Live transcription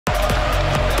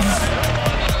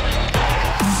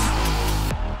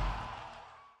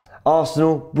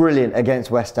Arsenal, brilliant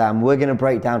against West Ham. We're going to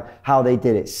break down how they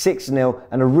did it. 6-0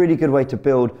 and a really good way to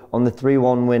build on the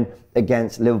 3-1 win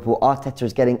against Liverpool. Arteta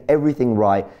is getting everything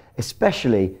right,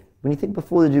 especially when you think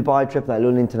before the Dubai trip, that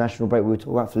little international break, we were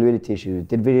talking about fluidity issues. We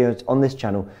did videos on this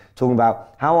channel talking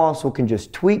about how Arsenal can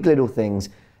just tweak little things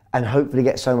and hopefully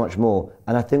get so much more.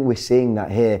 And I think we're seeing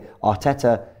that here.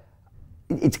 Arteta,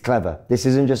 it's clever. This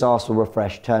isn't just Arsenal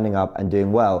refreshed, turning up and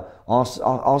doing well.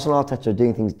 Arsenal Arteta are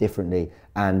doing things differently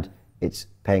and it's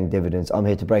paying dividends. I'm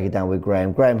here to break it down with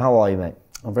Graham. Graham, how are you, mate?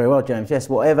 I'm very well, James. Yes,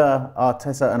 whatever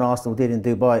Arteta and Arsenal did in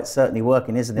Dubai, it's certainly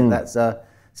working, isn't it? That's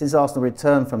since Arsenal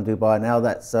returned from Dubai now,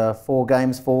 that's 4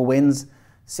 games, 4 wins,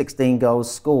 16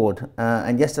 goals scored.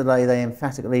 And yesterday they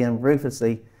emphatically and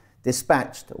ruthlessly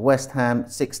dispatched West Ham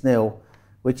 6-0,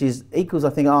 which equals,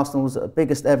 I think, Arsenal's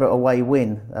biggest ever away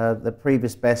win. The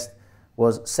previous best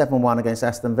was 7-1 against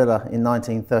Aston Villa in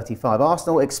 1935.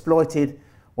 Arsenal exploited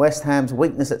West Ham's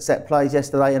weakness at set plays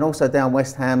yesterday and also down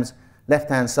West Ham's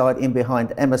left-hand side in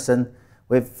behind Emerson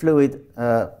with fluid,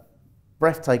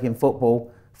 breathtaking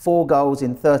football. 4 goals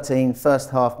in 13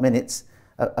 first-half minutes.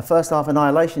 A first-half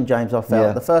annihilation, James, I felt.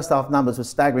 Yeah. The first-half numbers were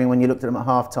staggering when you looked at them at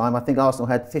half-time. I think Arsenal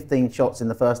had 15 shots in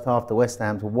the first half to West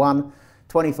Ham's 1.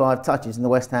 25 touches in the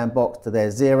West Ham box to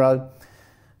their 0.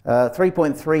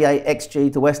 3.38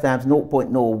 XG to West Ham's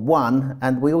 0.01.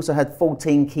 And we also had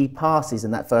 14 key passes in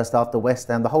that first half to West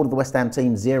Ham. The whole of the West Ham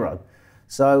team, 0.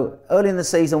 So early in the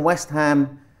season, West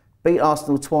Ham beat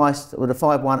Arsenal twice with a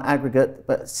 5-1 aggregate,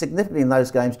 but significantly in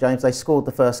those games, James, they scored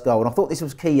the first goal. And I thought this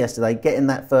was key yesterday, getting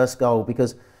that first goal,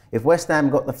 because if West Ham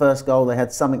got the first goal, they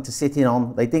had something to sit in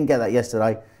on. They didn't get that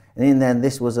yesterday. And in the end,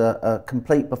 this was a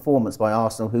complete performance by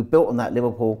Arsenal, who built on that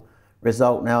Liverpool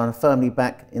result now and are firmly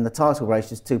back in the title race,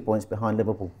 just 2 points behind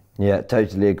Liverpool. Yeah,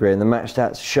 totally agree. And the match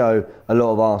stats show a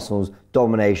lot of Arsenal's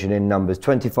domination in numbers.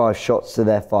 25 shots to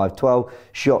their 5, 12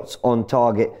 shots on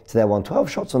target to their 1. 12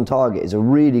 shots on target is a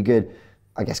really good,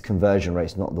 I guess conversion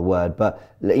rate's not the word, but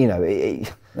you know,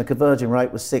 the conversion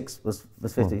rate was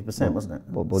 50%, wasn't it?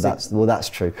 Well, that's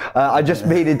true. I just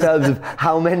mean in terms of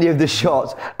how many of the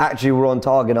shots actually were on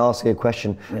target. Asking a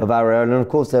question of Ariel, and of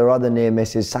course there are other near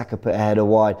misses. Saka put a header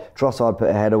wide, Trossard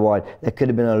put a header wide. There could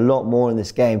have been a lot more in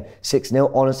this game. 6-0.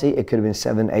 Honestly, it could have been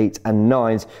 7, 8, and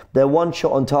 9s. Their 1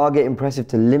 shot on target, impressive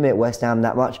to limit West Ham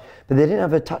that much, but they didn't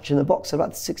have a touch in the box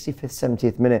about the 65th,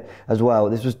 70th minute as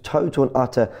well. This was total and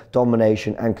utter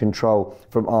domination and control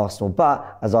from Arsenal. But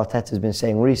as Arteta's been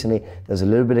saying recently, there's a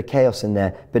little bit of chaos in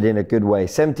there, but in a good way.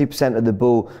 70% of the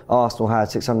ball Arsenal had,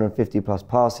 650 plus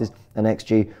passes, an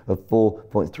XG of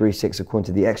 4.36 according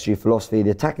to the XG philosophy.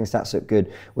 The attacking stats look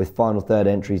good with final third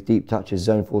entries, deep touches,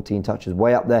 zone 14 touches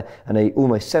way up there, and a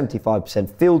almost 75%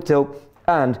 field tilt.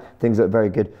 And things look very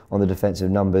good on the defensive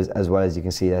numbers as well. As you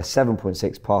can see there,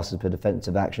 7.6 passes per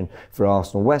defensive action for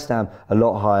Arsenal. West Ham a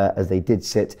lot higher, as they did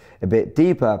sit a bit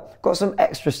deeper. Got some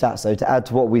extra stats though to add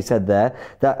to what we said there,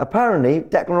 that apparently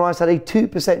Declan Rice had a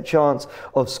 2% chance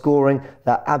of scoring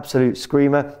that absolute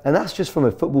screamer, and that's just from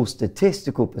a football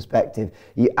statistical perspective.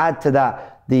 You add to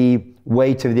that the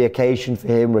weight of the occasion for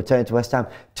him returning to West Ham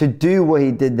to do what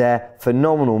he did there,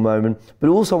 phenomenal moment. But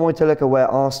also I wanted to look at where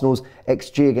Arsenal's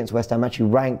XG against West Ham actually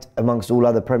ranked amongst all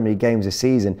other Premier League games this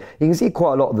season. You can see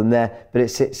quite a lot of them there, but it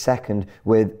sits second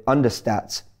with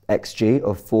understats XG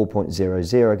of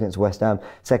 4.00 against West Ham,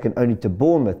 second only to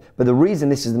Bournemouth. But the reason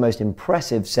this is the most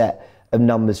impressive set of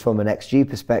numbers from an XG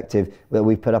perspective that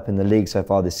we've put up in the league so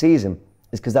far this season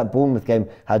is because that Bournemouth game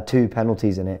had 2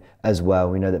 penalties in it as well.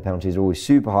 We know that penalties are always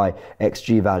super high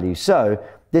XG value. So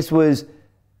this was,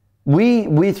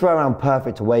 we throw around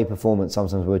perfect away performance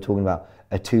sometimes when we're talking about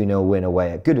a 2-0 win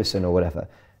away at Goodison or whatever.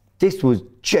 This was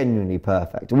genuinely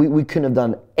perfect. We couldn't have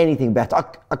done anything better.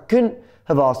 I couldn't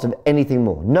have asked of anything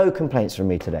more. No complaints from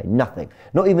me today, nothing.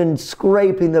 Not even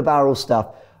scraping the barrel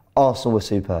stuff. Arsenal were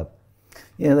superb.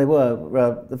 Yeah, they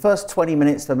were. The first 20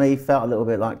 minutes for me felt a little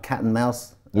bit like cat and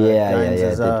mouse.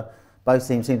 Both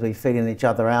teams seem to be feeling each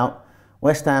other out.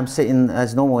 West Ham sitting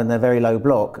as normal in their very low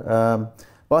block.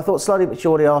 But I thought slowly but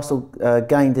surely Arsenal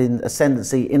gained in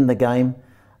ascendancy in the game.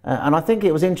 And I think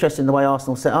it was interesting the way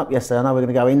Arsenal set up yesterday. I know we're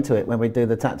going to go into it when we do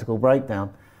the tactical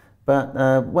breakdown.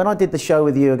 But when I did the show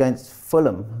with you against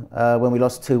Fulham, when we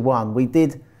lost 2-1, we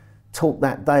did talk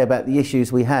that day about the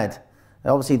issues we had.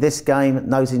 Obviously this game,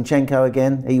 no Zinchenko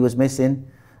again, he was missing.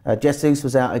 Jesus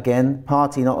was out again,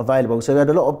 Partey not available. So we had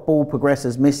a lot of ball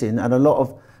progressors missing and a lot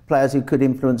of players who could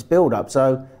influence build-up.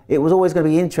 So it was always going to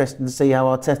be interesting to see how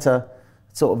Arteta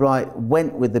sort of like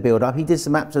went with the build-up. He did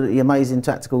some absolutely amazing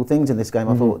tactical things in this game.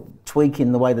 I thought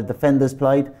tweaking the way the defenders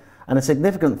played, and a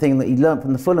significant thing that he learnt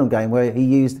from the Fulham game where he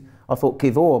used, I thought,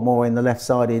 Kivor more in the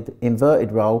left-sided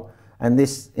inverted role And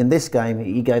in this game,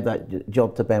 he gave that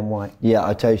job to Ben White. Yeah,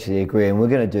 I totally agree. And we're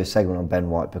going to do a segment on Ben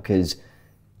White because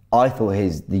I thought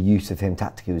the use of him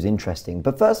tactically was interesting.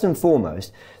 But first and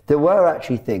foremost, there were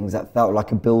actually things that felt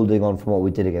like a building on from what we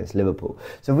did against Liverpool.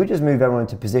 So if we just move everyone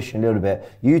into position a little bit,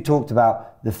 you talked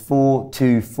about the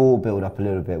 4-2-4 build-up a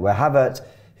little bit, where Havertz,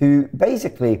 who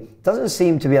basically doesn't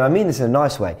seem to be, and I mean this in a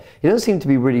nice way, he doesn't seem to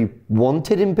be really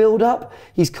wanted in build-up.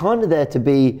 He's kind of there to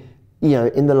be,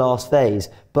 in the last phase.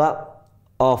 But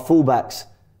our fullbacks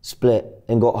split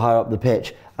and got higher up the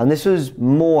pitch. And this was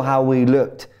more how we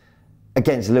looked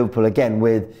against Liverpool, again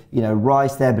with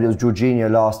Rice there, but it was Jorginho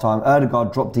last time.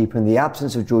 Ødegaard dropped deeper in the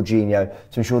absence of Jorginho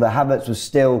to ensure that Havertz was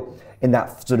still in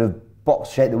that sort of box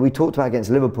shape that we talked about against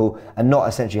Liverpool, and not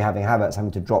essentially having Havertz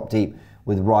having to drop deep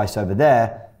with Rice over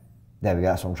there. There we go,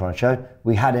 that's what I'm trying to show.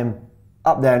 We had him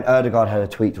up there, and Ødegaard had a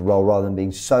tweaked role rather than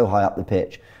being so high up the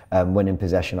pitch when in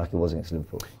possession like it was against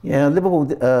Liverpool. Yeah,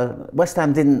 West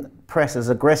Ham didn't press as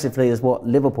aggressively as what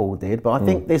Liverpool did, but I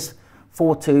think this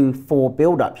 4-2-4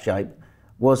 build-up shape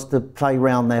was to play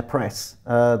round their press.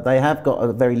 They have got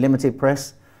a very limited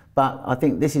press, but I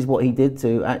think this is what he did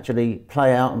to actually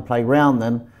play out and play round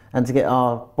them and to get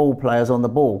our ball players on the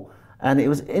ball. And it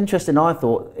was interesting, I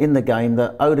thought, in the game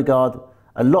that Ødegaard,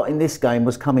 a lot in this game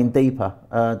was coming deeper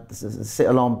to sit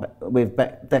along with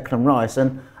Declan Rice.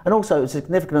 And also it's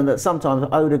significant that sometimes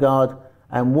Ødegaard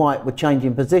and White were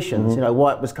changing positions.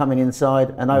 White was coming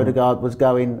inside and Ødegaard was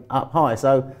going up high.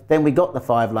 So then we got the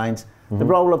 5 lanes. The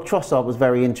role of Trossard was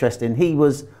very interesting. He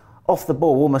was off the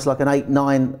ball almost like an 8,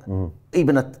 9,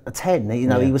 even a 10.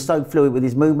 He was so fluid with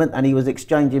his movement, and he was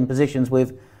exchanging positions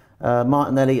with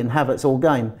Martinelli and Havertz all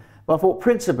game. But I thought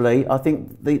principally, I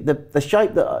think the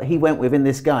shape that he went with in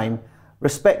this game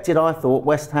respected, I thought,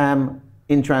 West Ham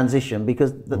in transition,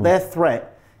 because their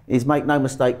threat is, make no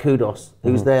mistake, Kudus,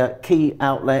 who's their key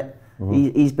outlet.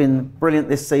 He's been brilliant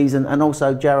this season, and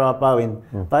also Jarrod Bowen.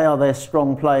 They are their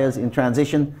strong players in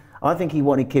transition. I think he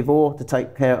wanted Kivior to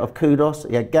take care of Kudus.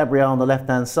 He had Gabriel on the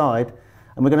left-hand side.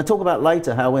 And we're going to talk about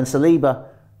later how when Saliba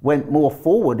went more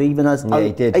forward, even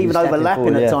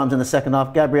overlapping at times in the second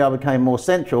half, Gabriel became more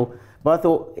central. But I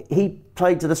thought he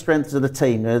played to the strengths of the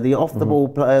team. The off-the-ball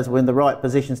players were in the right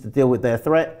positions to deal with their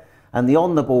threat, and the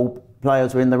on-the-ball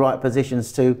players were in the right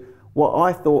positions to what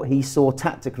I thought he saw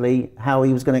tactically, how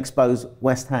he was going to expose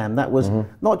West Ham. That was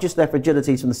not just their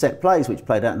fragilities from the set plays, which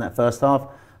played out in that first half,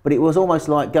 but it was almost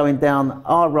like going down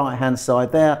our right-hand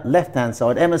side, their left-hand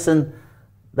side. Emerson,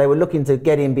 they were looking to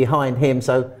get in behind him.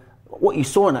 So what you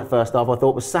saw in that first half, I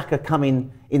thought, was Saka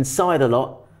coming inside a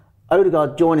lot,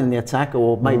 Ødegaard joining the attack,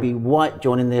 or maybe White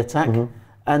joining the attack,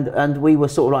 and we were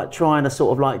sort of like trying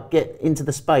to get into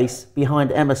the space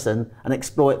behind Emerson and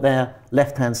exploit their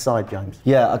left-hand side, James.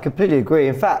 Yeah, I completely agree.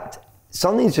 In fact,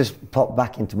 something's just popped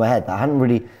back into my head that I hadn't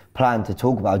really planned to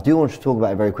talk about. I do want to talk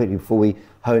about it very quickly before we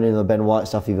hone in on Ben White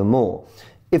stuff even more.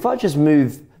 If I just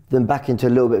move them back into a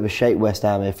little bit of a shape, West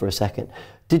Ham, here for a second,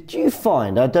 did you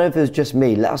find, I don't know if it was just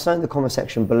me, let us know in the comment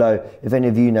section below if any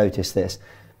of you noticed this.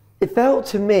 It felt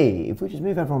to me, if we just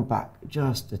move everyone back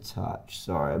just a touch,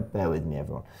 sorry, bear with me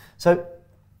everyone. So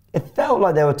it felt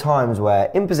like there were times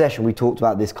where in possession we talked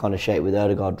about this kind of shape with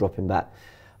Ødegaard dropping back.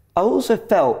 I also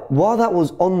felt, while that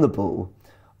was on the ball,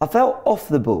 I felt off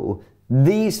the ball,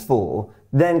 these 4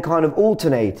 then kind of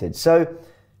alternated. So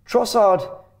Trossard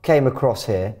came across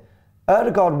here,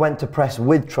 Ødegaard went to press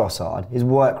with Trossard, his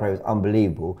work rate was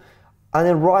unbelievable, and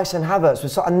then Rice and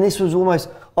Havertz and this was almost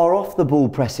our off-the-ball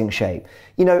pressing shape,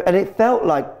 and it felt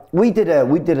like we did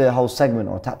a whole segment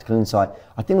on Tactical Insight.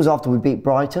 I think it was after we beat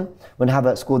Brighton when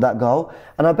Havertz scored that goal,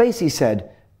 and I basically said,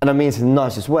 and I mean this in the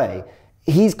nicest way,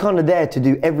 he's kind of there to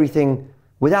do everything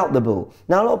without the ball.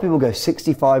 Now a lot of people go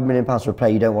 £65 million for a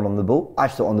player you don't want on the ball. I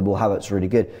just thought on the ball Havertz was really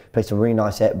good, played some really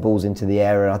nice balls into the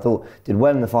area, and I thought did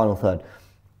well in the final third.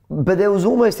 But there was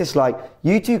almost this like,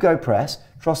 you two go press,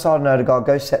 Trossard and Ødegaard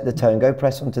go set the tone, go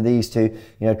press onto these two,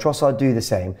 Trossard do the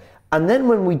same. And then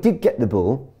when we did get the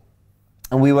ball,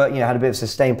 and we were, had a bit of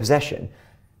sustained possession,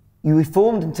 we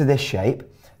formed into this shape,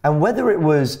 and whether it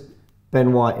was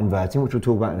Ben White inverting, which we'll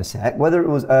talk about in a sec, whether it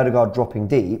was Ødegaard dropping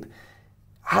deep,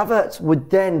 Havertz would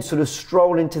then sort of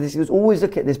stroll into this, he was always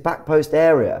looking at this back post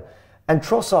area, and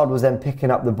Trossard was then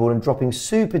picking up the ball and dropping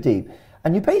super deep.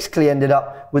 And you basically ended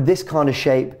up with this kind of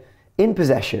shape in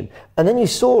possession. And then you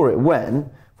saw it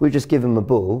when, if we just give him a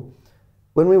ball,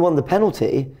 when we won the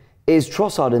penalty, is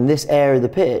Trossard in this area of the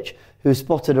pitch who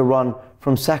spotted a run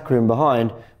from Saka in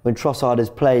behind, when Trossard has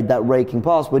played that raking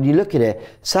pass. When you look at it,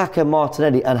 Saka,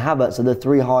 Martinelli and Havertz are the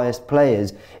 3 highest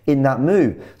players in that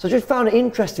move. So I just found it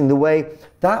interesting the way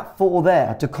that 4 there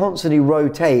had to constantly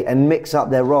rotate and mix up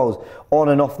their roles on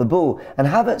and off the ball. And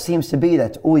Havertz seems to be there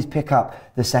to always pick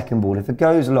up the second ball. If it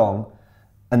goes long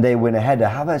and they win a header,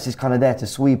 Havertz is kind of there to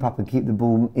sweep up and keep the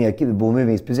ball, keep the ball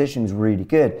moving. His position's really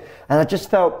good. And I just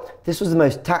felt this was the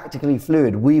most tactically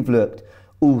fluid we've looked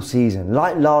all season,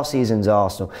 like last season's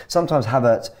Arsenal. Sometimes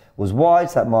Havertz was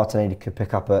wide so that Martinelli could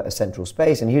pick up a central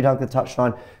space and he'd hug the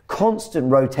touchline.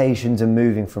 Constant rotations and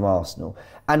moving from Arsenal.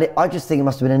 And I just think it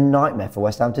must have been a nightmare for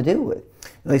West Ham to deal with.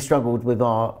 They struggled with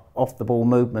our off-the-ball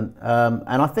movement.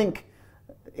 And I think,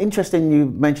 interesting you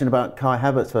mentioned about Kai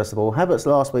Havertz, first of all. Havertz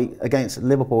last week against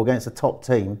Liverpool, against a top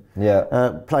team,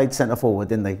 played centre-forward,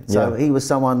 didn't he? So he was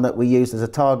someone that we used as a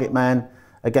target man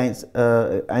against,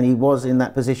 and he was in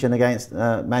that position against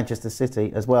Manchester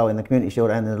City as well in the Community Shield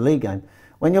and in the league game.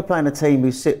 When you're playing a team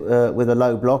who sit with a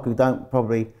low block, who don't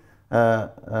probably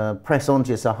press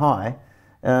onto you so high,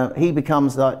 he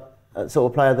becomes like a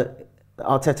sort of player that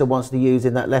Arteta wants to use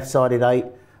in that left-sided 8,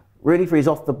 really for his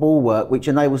off-the-ball work, which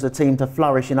enables the team to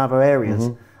flourish in other areas.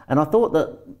 And I thought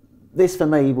that this, for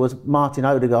me, was Martin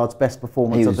Odegaard's best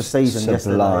performance of the season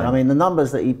yesterday. I mean, the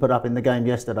numbers that he put up in the game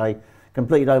yesterday,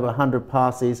 completed over 100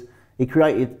 passes, he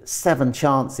created 7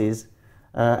 chances,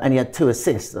 and he had 2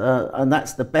 assists. And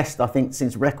that's the best, I think,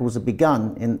 since records have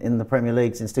begun in the Premier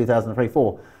League since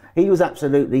 2003-04. He was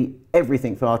absolutely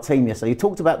everything for our team yesterday. You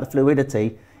talked about the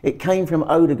fluidity. It came from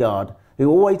Odegaard, who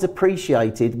always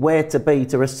appreciated where to be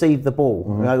to receive the ball.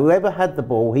 You know, whoever had the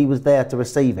ball, he was there to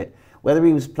receive it. Whether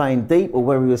he was playing deep or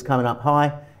whether he was coming up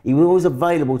high, he was always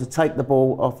available to take the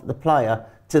ball off the player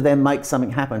to then make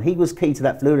something happen. He was key to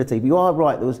that fluidity. But you are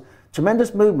right, there was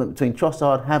tremendous movement between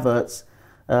Trossard, Havertz,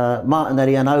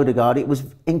 Martinelli and Odegaard. It was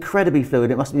incredibly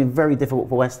fluid. It must have been very difficult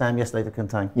for West Ham yesterday to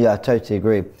contain. Yeah, I totally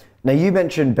agree. Now, you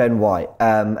mentioned Ben White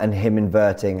and him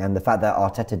inverting and the fact that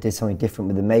Arteta did something different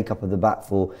with the makeup of the back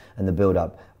four and the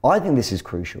build-up. I think this is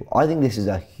crucial. I think this is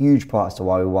a huge part as to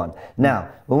why we won. Now,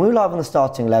 when we were live on the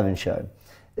Starting 11 show,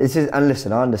 this is, and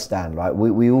listen, I understand, right?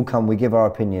 We all come, we give our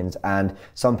opinions, and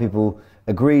some people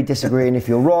agree, disagree, and if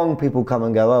you're wrong, people come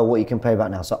and go, oh, what you can play about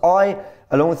now. So I,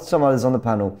 along with some others on the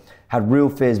panel, had real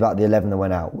fears about the 11 that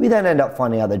went out. We then end up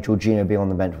finding out that Jorginho being on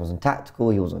the bench wasn't tactical,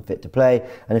 he wasn't fit to play,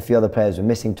 and a few other players were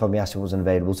missing. Tomiyasu wasn't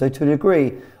available. So to a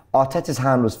degree, Arteta's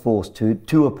hand was forced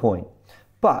to a point.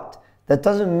 But that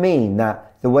doesn't mean that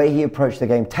the way he approached the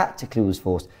game tactically was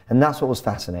forced, and that's what was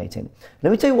fascinating.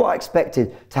 Let me tell you what I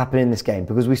expected to happen in this game,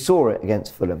 because we saw it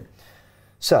against Fulham.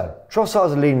 So,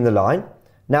 Trossard's leading the line.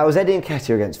 Now, it was Eddie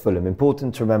Nketiah against Fulham.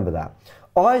 Important to remember that.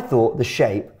 I thought the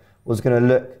shape was going to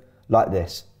look like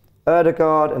this.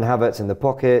 Odegaard and Havertz in the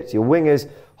pockets, your wingers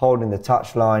holding the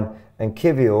touchline, and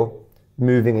Kivior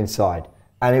moving inside.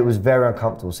 And it was very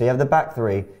uncomfortable. So you have the back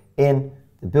three in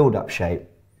the build-up shape.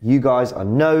 You guys are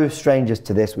no strangers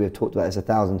to this. We have talked about this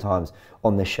 1,000 times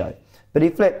on this show. But he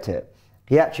flipped it.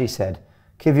 He actually said,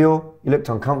 Kivior, you looked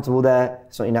uncomfortable there.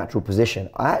 It's not your natural position.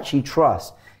 I actually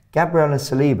trust Gabriel and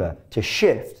Saliba to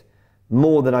shift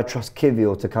more than I trust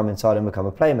Kivior to come inside and become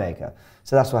a playmaker.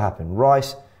 So that's what happened.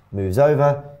 Rice moves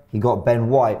over. He got Ben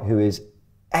White, who is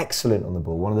excellent on the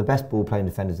ball, one of the best ball-playing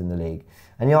defenders in the league.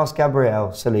 And he asked Gabriel,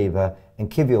 Saliba and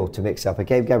Kivior to mix up. It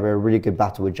gave Gabriel a really good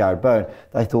battle with Jared Bowen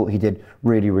that I thought he did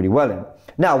really, really well in.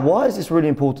 Now, why is this really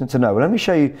important to know? Well, let me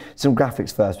show you some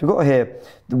graphics first. We've got here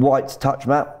the White's touch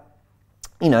map.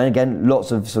 You know, and again,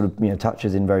 lots of sort of,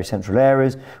 touches in very central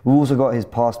areas. We've also got his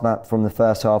pass map from the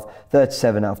first half.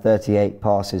 37 out of 38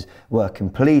 passes were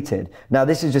completed. Now,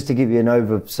 this is just to give you an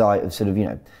oversight of sort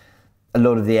of, a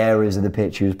lot of the areas of the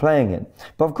pitch he was playing in.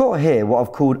 But I've got here what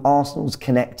I've called Arsenal's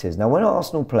connectors. Now, when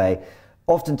Arsenal play,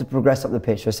 often to progress up the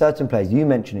pitch, there are certain players, you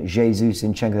mentioned it, Jesus,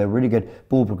 Zinchenko, they're really good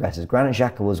ball progressors. Granit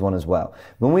Xhaka was one as well.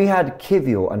 When we had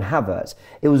Kivior and Havertz,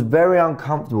 it was very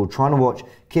uncomfortable trying to watch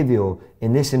Kivior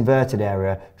in this inverted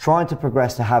area, trying to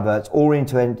progress to Havertz or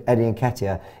into Eddie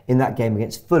Nketiah in that game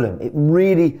against Fulham. It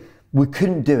really, we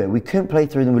couldn't do it. We couldn't play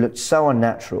through them. We looked so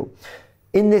unnatural.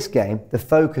 In this game, the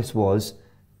focus was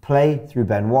play through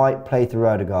Ben White, play through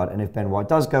Odegaard, and if Ben White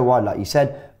does go wide, like you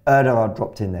said, Odegaard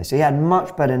dropped in there. So he had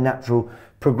much better natural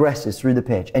progresses through the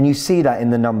pitch. And you see that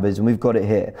in the numbers, and we've got it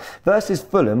here. Versus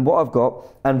Fulham, what I've got,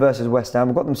 and versus West Ham,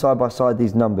 I've got them side by side,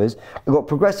 these numbers. I've got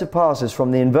progressive passes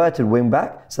from the inverted wing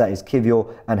back, so that is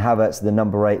Kivior and Havertz, the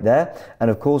number 8 there. And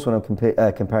of course, when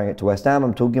I'm comparing it to West Ham,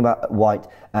 I'm talking about White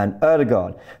and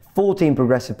Odegaard. 14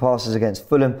 progressive passes against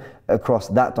Fulham across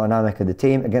that dynamic of the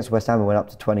team. Against West Ham, it went up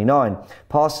to 29.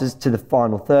 Passes to the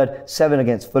final third, 7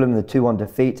 against Fulham in the 2-1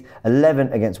 defeat,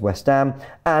 11 against West Ham.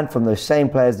 And from those same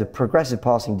players, the progressive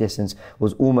passing distance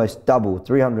was almost double,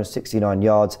 369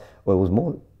 yards. Well, it was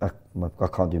more. I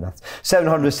can't do maths.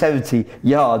 770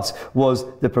 yards was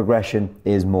the progression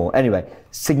is more. Anyway,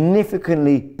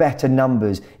 significantly better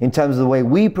numbers in terms of the way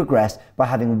we progressed by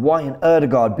having White and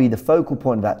Ødegaard be the focal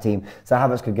point of that team, so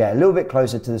Havertz could get a little bit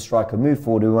closer to the striker, move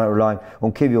forward. We weren't relying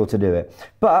on Kivior to do it.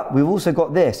 But we've also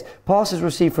got this. Passes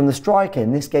received from the striker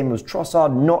in this game was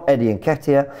Trossard, not Eddie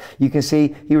Nketiah. You can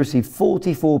see he received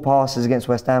 44 passes against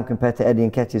West Ham compared to Eddie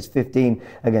Nketiah's 15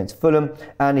 against Fulham,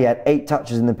 and he had 8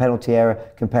 touches in the penalty area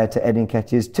compared to Eddie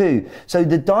Nketiah's 2. So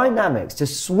the dynamics to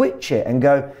switch it and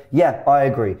go, yeah, I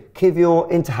agree, Kivior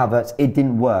into Havertz, it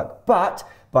didn't work. But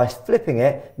by flipping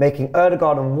it, making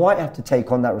Ødegaard and White have to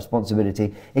take on that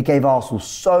responsibility, it gave Arsenal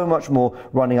so much more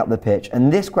running up the pitch.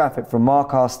 And this graphic from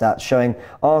Marcar Stats showing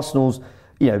Arsenal's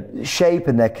shape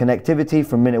and their connectivity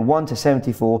from minute 1 to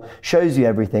 74 shows you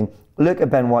everything. Look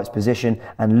at Ben White's position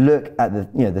and look at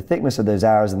the thickness of those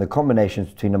arrows and the combinations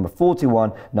between number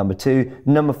 41, number 2,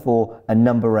 number 4 and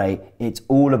number 8. It's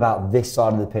all about this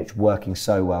side of the pitch working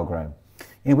so well, Graham.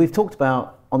 We've talked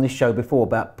about on this show before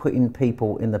about putting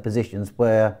people in the positions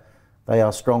where they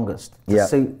are strongest to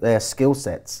suit their skill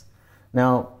sets.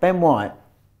 Now, Ben White,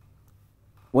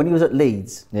 when he was at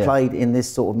Leeds, played in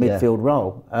this sort of midfield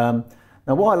role.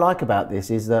 Now, what I like about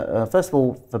this is that, first of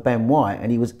all, for Ben White,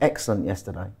 and he was excellent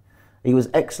yesterday. He was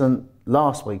excellent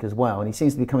last week as well, and he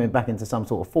seems to be coming back into some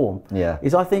sort of form.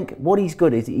 Is I think what he's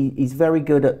good is he's very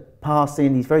good at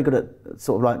passing. He's very good at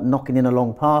sort of like knocking in a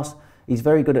long pass. He's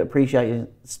very good at appreciating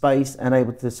space and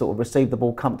able to sort of receive the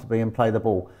ball comfortably and play the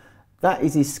ball. That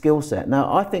is his skill set.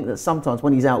 Now, I think that sometimes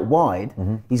when he's out wide,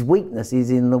 his weakness is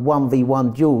in the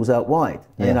 1v1 duels out wide.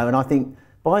 And I think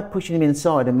by pushing him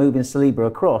inside and moving Saliba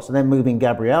across and then moving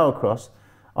Gabriel across,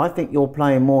 I think you're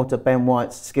playing more to Ben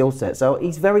White's skill set. So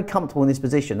he's very comfortable in this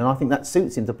position, and I think that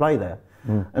suits him to play there.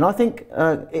 And I think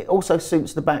it also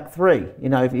suits the back three.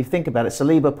 If you think about it,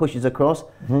 Saliba pushes across.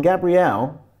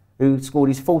 Gabriel, who scored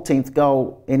his 14th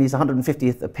goal in his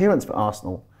 150th appearance for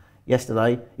Arsenal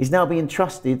yesterday, is now being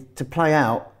trusted to play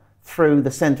out through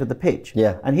the centre of the pitch.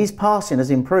 And his passing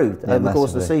has improved over the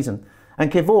course of the season.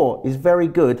 And Kivior is very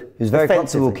good. He was very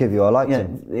comfortable, Kivior. I liked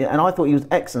him. And I thought he was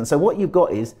excellent. So what you've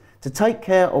got is to take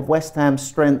care of West Ham's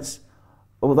strengths,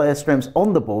 or their strengths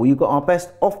on the ball. You've got our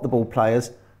best off the ball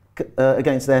players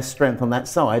against their strength on that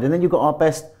side, and then you've got our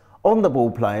best on the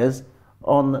ball players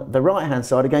on the right hand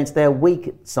side against their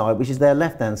weak side, which is their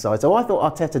left hand side. So I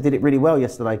thought Arteta did it really well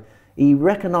yesterday. He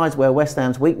recognised where West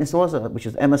Ham's weakness was, which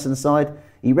was Emerson's side.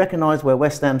 He recognised where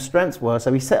West Ham's strengths were,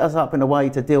 so he set us up in a way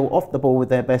to deal off the ball with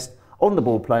their best on the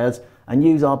ball players and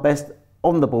use our best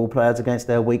on the ball players against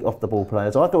their weak off the ball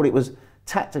players. I thought it was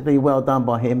tactically well done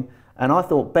by him, and I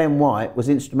thought Ben White was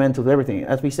instrumental to everything.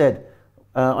 As we said,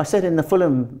 I said in the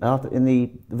Fulham, in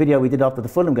the video we did after the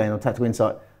Fulham game on Tactical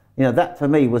Insight, that for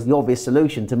me was the obvious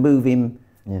solution to move him,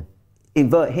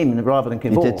 invert him rather than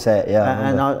Kivior. You did say it,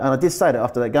 and I did say that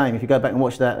after that game. If you go back and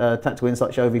watch that Tactical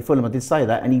Insight show of Fulham, I did say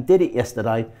that, and he did it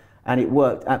yesterday, and it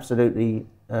worked absolutely.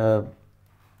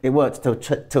 It worked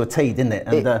to a T, didn't it?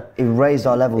 And it raised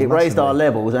our levels. It raised our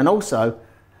levels, and also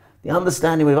the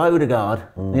understanding with Ødegaard.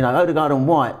 Ødegaard and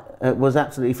White was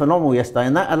absolutely phenomenal yesterday,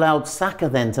 and that allowed Saka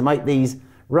then to make these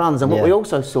runs. And what we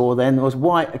also saw then was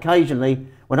White occasionally,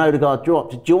 when Ødegaard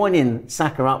dropped, joining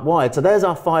Saka up wide. So there's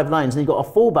our 5 lanes, and you've got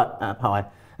a fullback up high,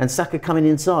 and Saka coming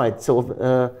inside, sort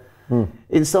of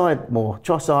inside more.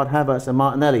 Trossard, Havertz, and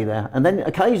Martinelli there, and then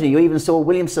occasionally you even saw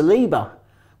William Saliba,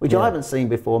 which I haven't seen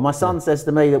before. My son says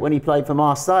to me that when he played for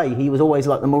Marseille, he was always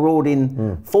like the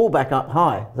marauding fullback up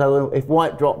high. So if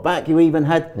White dropped back, you even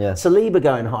had Saliba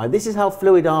going high. This is how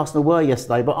fluid Arsenal were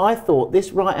yesterday. But I thought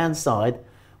this right-hand side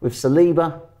with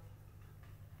Saliba,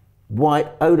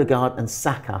 White, Ødegaard and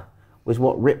Saka was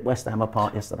what ripped West Ham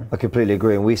apart yesterday. I completely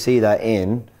agree. And we see that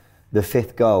in the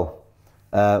 5th goal.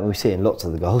 We see it in lots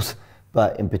of the goals,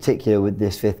 but in particular with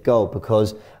this 5th goal,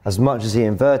 because as much as he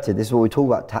inverted, this is what we talk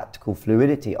about, tactical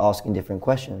fluidity, asking different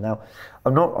questions. Now,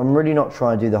 I'm really not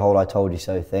trying to do the whole "I told you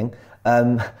so" thing,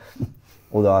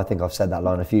 although I think I've said that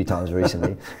line a few times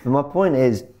recently. But my point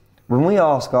is, when we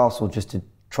ask Arsenal just to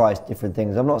try different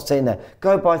things, I'm not saying that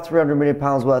go buy £300 million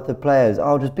worth of players.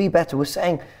 I'll just be better. We're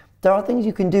saying there are things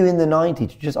you can do in the 90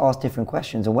 to just ask different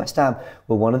questions. And West Ham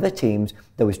were one of the teams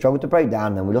that we struggled to break down,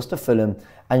 and then we lost to Fulham.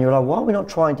 And you're like, why are we not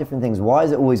trying different things? Why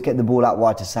is it always get the ball out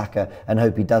wide to Saka and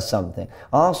hope he does something?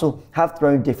 Arsenal have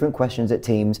thrown different questions at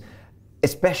teams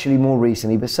especially more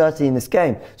recently, but certainly in this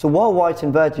game. So while White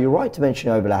inverted, you're right to mention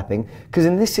overlapping, because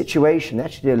in this situation, they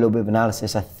actually did a little bit of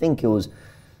analysis. I think it was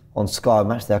on Sky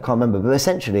Match there, I can't remember, but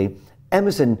essentially,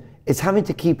 Emerson is having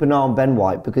to keep an eye on Ben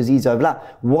White because he's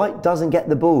overlapped. White doesn't get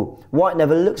the ball. White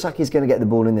never looks like he's going to get the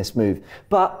ball in this move.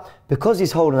 But because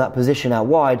he's holding that position out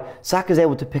wide, Saka's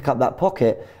able to pick up that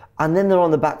pocket, and then they're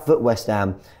on the back foot, West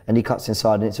Ham, and he cuts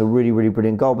inside, and it's a really, really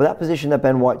brilliant goal. But that position that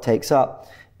Ben White takes up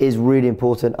is really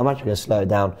important. I'm actually going to slow it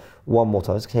down one more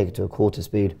time. Let's take it to a quarter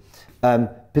speed.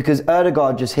 Because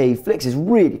Ødegaard just here, he flicks, is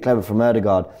really clever from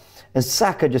Ødegaard. And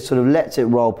Saka just sort of lets it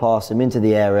roll past him into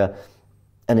the area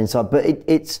and inside. But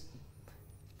it's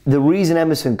the reason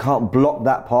Emerson can't block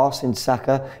that pass in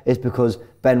Saka is because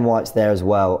Ben White's there as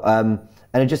well.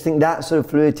 And I just think that sort of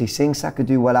fluidity, seeing Saka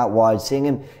do well out wide, seeing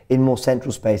him in more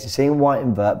central spaces, seeing White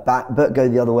invert, Bert go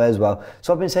the other way as well.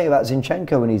 So I've been saying about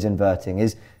Zinchenko when he's inverting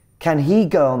is, can he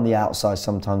go on the outside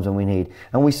sometimes when we need?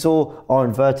 And we saw our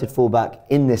inverted fullback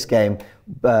in this game,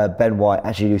 Ben White,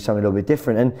 actually do something a little bit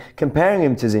different. And comparing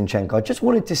him to Zinchenko, I just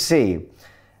wanted to see,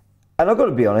 and I've got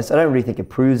to be honest, I don't really think it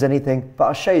proves anything, but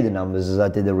I'll show you the numbers as I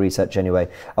did the research anyway.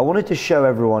 I wanted to show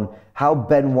everyone how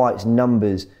Ben White's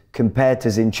numbers compared to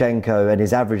Zinchenko and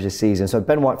his average this season. So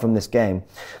Ben White from this game.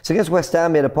 So against West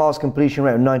Ham, he had a pass completion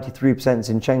rate of 93%.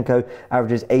 Zinchenko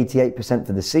averages 88%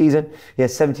 for the season. He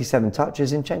has 77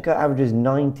 touches. Zinchenko averages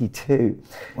 92.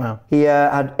 Wow. He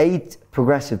had 8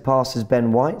 progressive passes,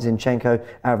 Ben White. Zinchenko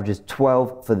averages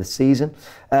 12 for the season.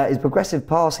 His progressive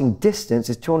passing distance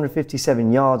is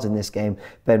 257 yards in this game,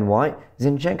 Ben White.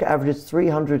 Zinchenko averages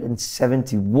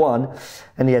 371,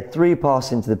 and he had 3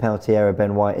 passes into the penalty area,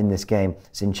 Ben White, in this game.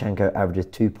 Zinchenko averages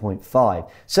 2.5.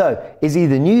 So, is he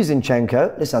the new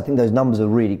Zinchenko? Listen, I think those numbers are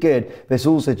really good, but it's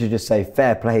also to just say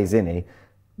fair play, isn't he?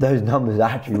 Those numbers are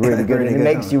actually really good, and it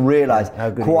makes you realise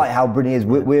quite how brilliant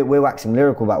he is. We're waxing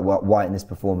lyrical about White in this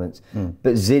performance,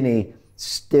 but Zinni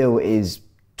still is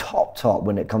top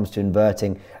when it comes to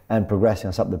inverting and progressing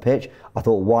us up the pitch. I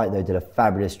thought White, though, did a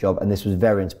fabulous job, and this was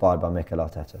very inspired by Mikel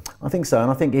Arteta. I think so,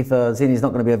 and I think if Zinni's not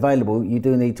going to be available, you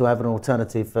do need to have an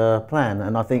alternative plan,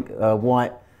 and I think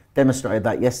White demonstrated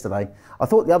that yesterday. I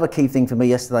thought the other key thing for me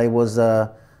yesterday was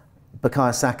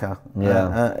Bukayo Saka.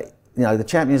 You know, the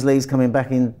Champions League's coming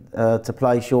back in to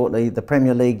play shortly. The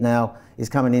Premier League now is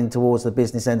coming in towards the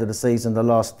business end of the season, the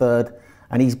last third,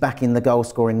 and he's back in the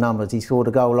goal-scoring numbers. He scored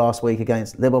a goal last week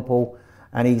against Liverpool,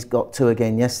 and he's got 2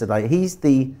 again yesterday. He's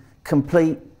the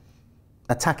complete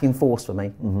attacking force for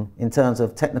me in terms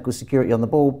of technical security on the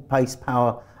ball, pace,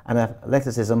 power, and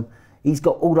athleticism. He's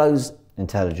got all those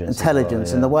intelligence well,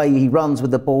 and the way he runs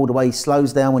with the ball, the way he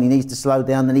slows down when he needs to slow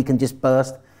down, then he can just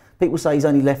burst. People say he's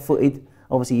only left-footed.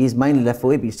 Obviously, he is mainly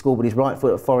left-footed, but he scored with his right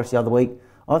foot at Forest the other week.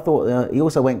 I thought he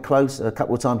also went close a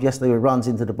couple of times yesterday with runs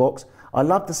into the box. I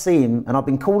love to see him, and I've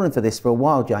been calling for this for a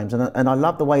while, James, and I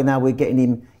love the way now we're getting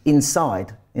him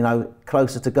inside, you know,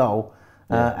 closer to goal.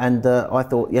 And I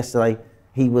thought yesterday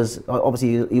he was,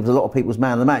 obviously he was a lot of people's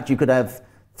man of the match. You could have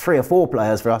 3 or 4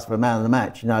 players for us for a man of the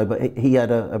match, you know, but he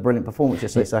had a brilliant performance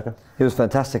yesterday, Saka. He was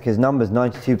fantastic. His numbers,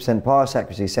 92% pass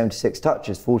accuracy, 76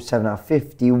 touches, 47 out of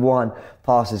 51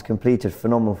 passes completed.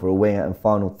 Phenomenal for a winger and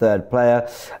final third player.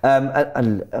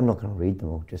 And I'm not going to read them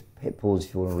all. Just hit pause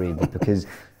if you want to read them because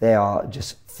they are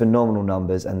just phenomenal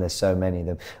numbers and there's so many of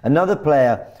them. Another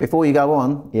player... Before you go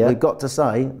on, we've got to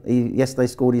say, he yesterday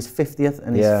scored his 50th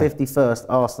and his 51st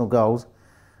Arsenal goals.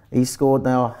 He's scored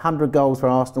now 100 goals for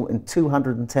Arsenal in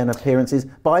 210 appearances.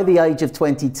 By the age of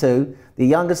 22, the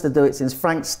youngest to do it since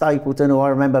Frank Stapleton, who I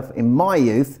remember in my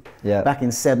youth, back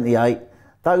in 78.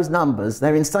 Those numbers,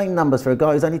 they're insane numbers for a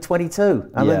guy who's only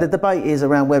 22. I mean, the debate is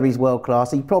around whether he's world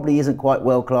class. He probably isn't quite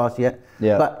world class yet,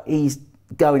 but he's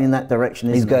going in that direction,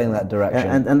 isn't he? He's going in that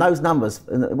direction. And those numbers,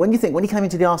 when you think, when he came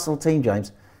into the Arsenal team,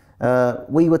 James,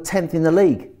 we were 10th in the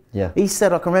league. He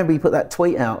said, I can remember he put that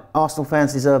tweet out, Arsenal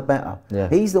fans deserve better.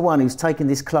 He's the one who's taken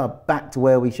this club back to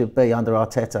where we should be under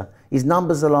Arteta. His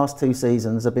numbers the last 2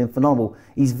 seasons have been phenomenal.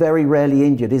 He's very rarely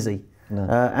injured, is he? No.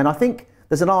 And I think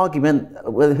there's an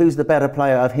argument with who's the better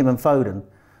player of him and Foden.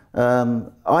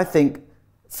 I think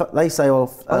they say,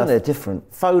 they're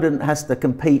different. Foden has to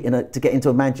compete to get into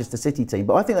a Manchester City team,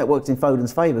 but I think that works in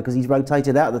Foden's favour because he's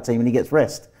rotated out of the team and he gets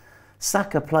rest.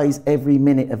 Saka plays every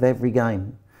minute of every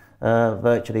game.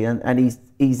 Virtually, and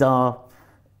he's our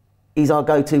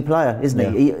go-to player,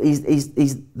 isn't he?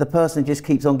 He's the person who just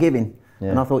keeps on giving.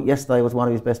 And I thought yesterday was one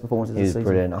of his best performances this season. He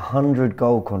was brilliant. 100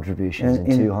 goal contributions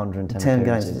in 210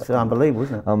 games. It's unbelievable,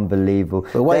 isn't it? Unbelievable.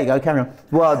 But away you go, carry on.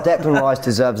 Well, Declan Rice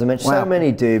deserves a mention. So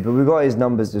many do, but we've got his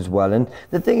numbers as well. And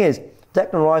the thing is,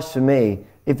 Declan Rice for me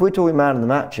if we're talking man of the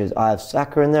matches, I have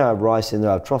Saka in there, I have Rice in there,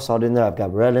 I have Trossard in there, I have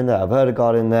Gabriel in there, I have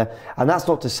Ødegaard in there. And that's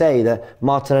not to say that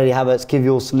Martinelli, Havertz,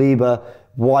 Kivior, Saliba,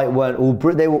 White weren't all,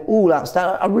 they were all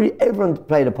outstanding. Everyone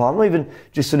played a part. I'm not even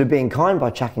just sort of being kind by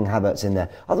chucking Havertz in there.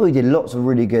 I thought he did lots of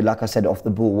really good, like I said, off the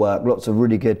ball work, lots of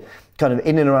really good kind of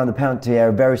in and around the penalty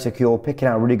area, very secure, picking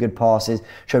out really good passes,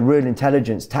 showed real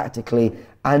intelligence tactically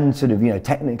and sort of, you know,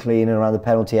 technically in and around the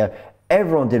penalty area.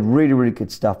 Everyone did really, really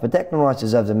good stuff. But Declan Rice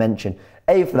deserves a mention.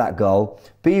 A, for that goal,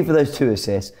 B, for those 2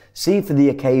 assists, C, for the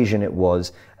occasion it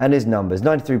was, and his numbers.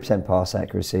 93% pass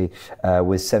accuracy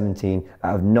with 17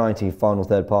 out of 19 final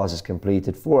third passes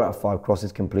completed, 4 out of 5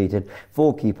 crosses completed,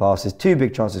 4 key passes, 2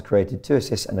 big chances created, 2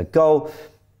 assists and a goal.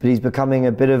 But he's becoming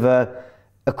a bit of a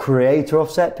creator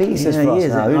of set pieces for us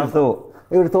now. Who'd have thought?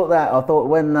 Who would have thought that? I thought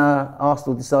when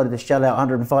Arsenal decided to shell out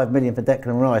 105 million for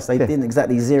Declan Rice, they didn't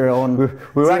exactly zero on... We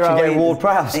were actually getting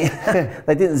Ward-Prowse.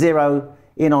 They didn't zero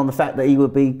in on the fact that he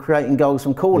would be creating goals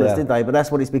from corners, did they? But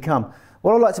that's what it's become.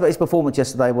 What I liked about his performance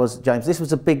yesterday was, James, this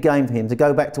was a big game for him to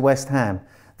go back to West Ham.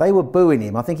 They were booing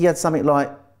him. I think he had something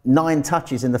like 9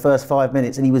 touches in the first 5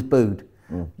 minutes and he was booed.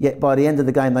 Yet by the end of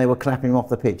the game, they were clapping him off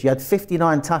the pitch. He had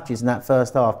 59 touches in that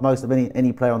first half, most of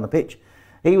any player on the pitch.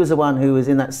 He was the one who was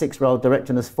in that 6th role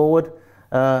directing us forward.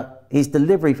 His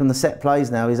delivery from the set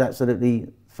plays now is absolutely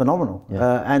phenomenal.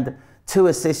 And 2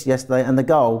 assists yesterday and the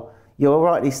goal. You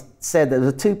rightly said there was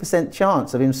a 2%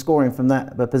 chance of him scoring from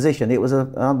that position. It was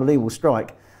an unbelievable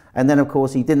strike. And then, of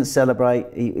course, he didn't celebrate.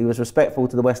 He was respectful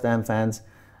to the West Ham fans.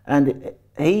 And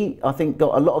he, I think,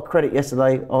 got a lot of credit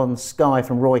yesterday on Sky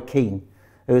from Roy Keane,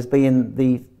 who has been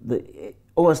the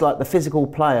almost like the physical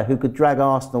player who could drag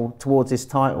Arsenal towards this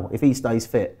title if he stays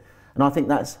fit. And I think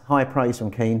that's high praise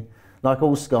from Keane. Like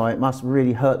all Sky, it must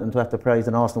really hurt them to have to praise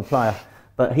an Arsenal player.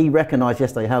 But he recognised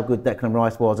yesterday how good Declan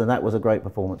Rice was, and that was a great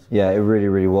performance. Yeah, it really,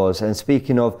 really was. And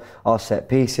speaking of our set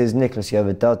pieces, Nicolas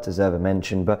Jova does deserve a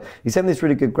mention, but he sent me this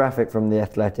really good graphic from The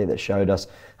Athletic that showed us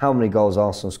how many goals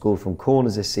Arsenal scored from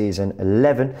corners this season.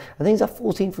 11. I think it's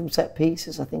 14 from set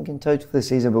pieces, I think, in total for the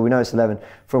season, but we know it's 11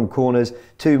 from corners,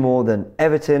 2 more than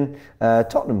Everton.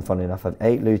 Tottenham, funny enough, have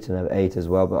 8. Luton have 8 as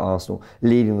well, but Arsenal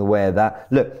leading the way of that.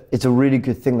 Look, it's a really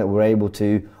good thing that we're able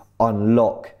to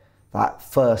unlock that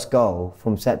first goal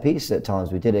from set pieces at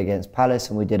times. We did it against Palace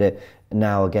and we did it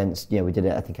now against, we did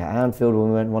it I think at Anfield when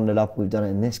we went 1-0 up. We've done it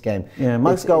in this game. Yeah,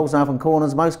 most goals now from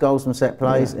corners, most goals from set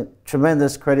plays. Yeah.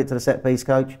 Tremendous credit to the set piece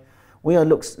coach. We are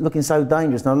looking so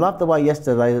dangerous. And I love the way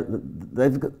yesterday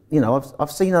they've,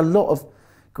 I've seen a lot of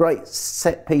great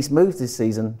set piece moves this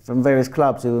season from various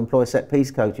clubs who employ set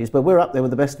piece coaches, but we're up there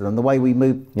with the best of them. The way we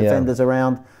move defenders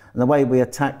around and the way we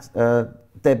attack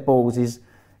dead balls is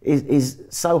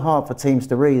so hard for teams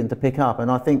to read and to pick up,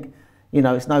 and I think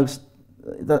it's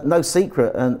no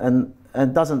secret and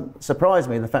doesn't surprise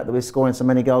me the fact that we're scoring so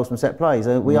many goals from set plays.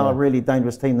 We are a really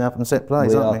dangerous team now from set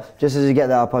plays, aren't we? Just as you get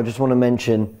that up, I just want to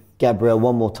mention Gabriel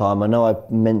one more time. I know I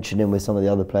mentioned him with some of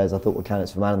the other players I thought were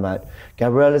candidates for man of the match.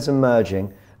 Gabriel is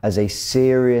emerging as a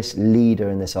serious leader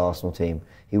in this Arsenal team.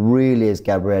 He really is,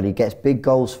 Gabriel. He gets big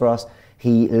goals for us.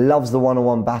 He loves the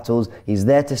one-on-one battles. He's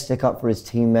there to stick up for his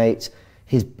teammates.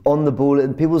 He's on the ball.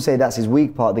 People say that's his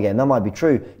weak part of the game. That might be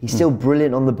true. He's still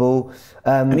brilliant on the ball.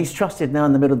 And he's trusted now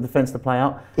in the middle of the defence to play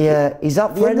out. Yeah, he's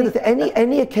up for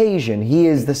any occasion. He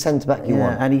is the centre-back you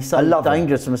want. And he's so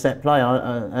dangerous from a set play.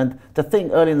 And to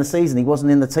think early in the season, he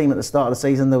wasn't in the team at the start of the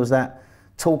season. There was that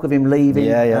talk of him leaving.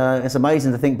 It's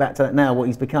amazing to think back to that now, what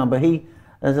he's become. But he,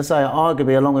 as I say,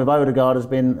 arguably along with Ødegaard, has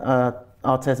been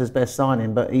Arteta's best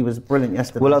signing, but he was brilliant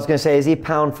yesterday. Well, I was going to say, is he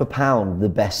pound for pound the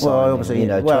best signing? Well, obviously,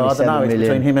 I don't know, it's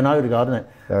between him and Ødegaard, isn't it?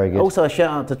 Very good. Also, a shout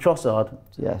out to Trossard.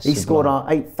 Yes, he scored our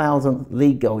 8,000th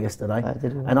league goal yesterday.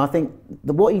 And I think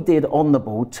what he did on the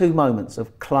ball, 2 moments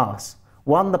of class.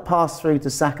 One, the pass through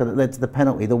to Saka that led to the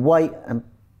penalty. The weight and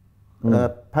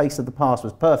pace of the pass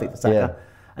was perfect for Saka. Yeah.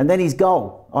 And then his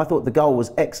goal. I thought the goal was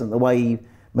excellent, the way he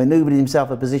manoeuvred himself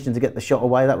in a position to get the shot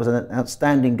away. That was an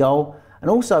outstanding goal. And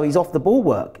also, he's off the ball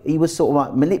work. He was sort of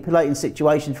like manipulating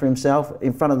situations for himself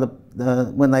in front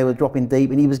of when they were dropping deep,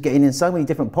 and he was getting in so many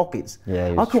different pockets.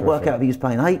 Yeah, I couldn't work out if he was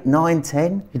playing 8, 9,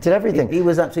 10. He did everything. He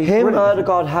was absolutely brilliant. Brilliant.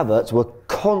 Ødegaard, Havertz were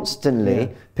constantly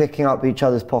picking up each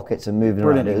other's pockets and moving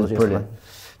around. It was brilliant.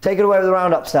 Take it away with the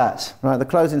roundup stats. Right, the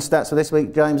closing stats for this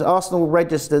week, James. Arsenal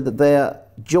registered their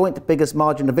joint biggest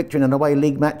margin of victory in an away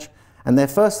league match, and their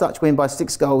first such win by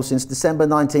 6 goals since December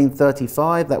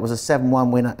 1935. That was a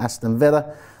 7-1 win at Aston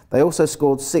Villa. They also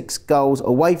scored 6 goals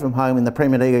away from home in the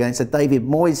Premier League against the David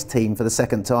Moyes team for the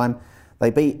second time. They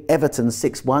beat Everton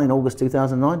 6-1 in August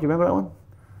 2009. Do you remember that one?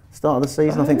 Start of the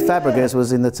season. I think Fabregas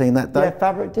was in the team that day.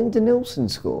 Yeah, didn't Denilson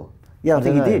score? Yeah, I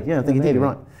think he did. Yeah, I think he did. You're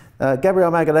right.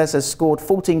 Gabriel Magalhaes has scored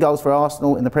 14 goals for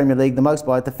Arsenal in the Premier League, the most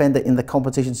by a defender in the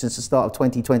competition since the start of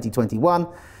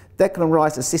 2020-21. Declan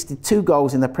Rice assisted 2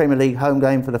 goals in the Premier League home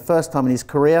game for the first time in his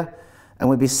career, and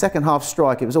with his second half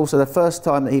strike, it was also the first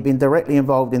time that he'd been directly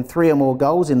involved in 3 or more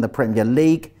goals in the Premier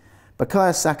League.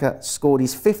 Bukayo Saka scored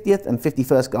his 50th and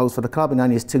 51st goals for the club in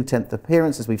only his 210th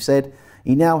appearance, as we've said.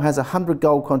 He now has 100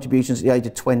 goal contributions at the age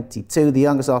of 22, the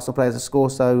youngest Arsenal players to score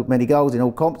so many goals in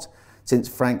all comps since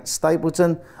Frank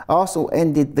Stapleton. Arsenal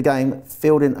ended the game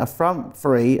fielding a front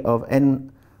 3 of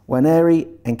Nwaneri,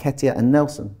 Nketiah and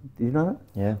Nelson. Did you know that?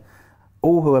 Yeah.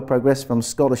 All who have progressed from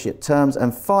scholarship terms.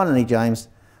 And finally, James,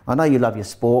 I know you love your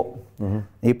sport.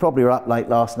 You probably were up late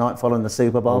last night following the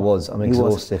Super Bowl. I was. I'm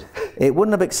exhausted. It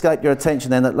wouldn't have escaped your attention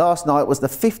then that last night was the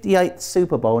 58th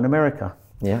Super Bowl in America.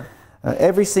 Yeah.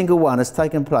 Every single one has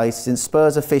taken place since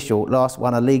Spurs official last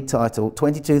won a league title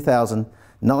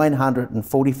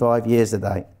 22,945 years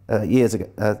ago.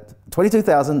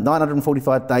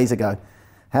 22,945 days ago.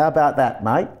 How about that,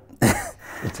 mate?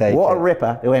 What a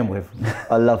ripper to end with.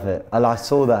 I love it. And I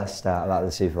saw that stat about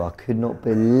the Super Bowl. I could not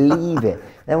believe it.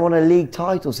 They won a league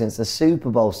title since the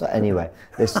Super Bowl. So anyway,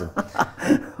 listen,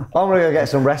 I'm going to go get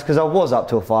some rest because I was up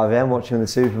till 5 a.m. watching the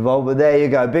Super Bowl. But there you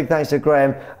go. Big thanks to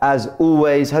Graham, as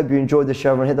always. Hope you enjoyed the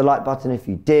show. And hit the like button if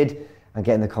you did. And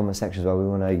get in the comment section as well. We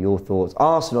want to know your thoughts.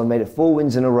 Arsenal made it 4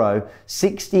 wins in a row.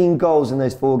 16 goals in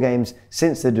those 4 games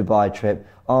since the Dubai trip.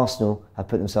 Arsenal have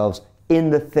put themselves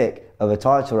in the thick of a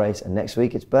title race, and next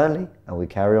week it's Burnley and we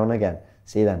carry on again.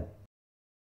 See you then.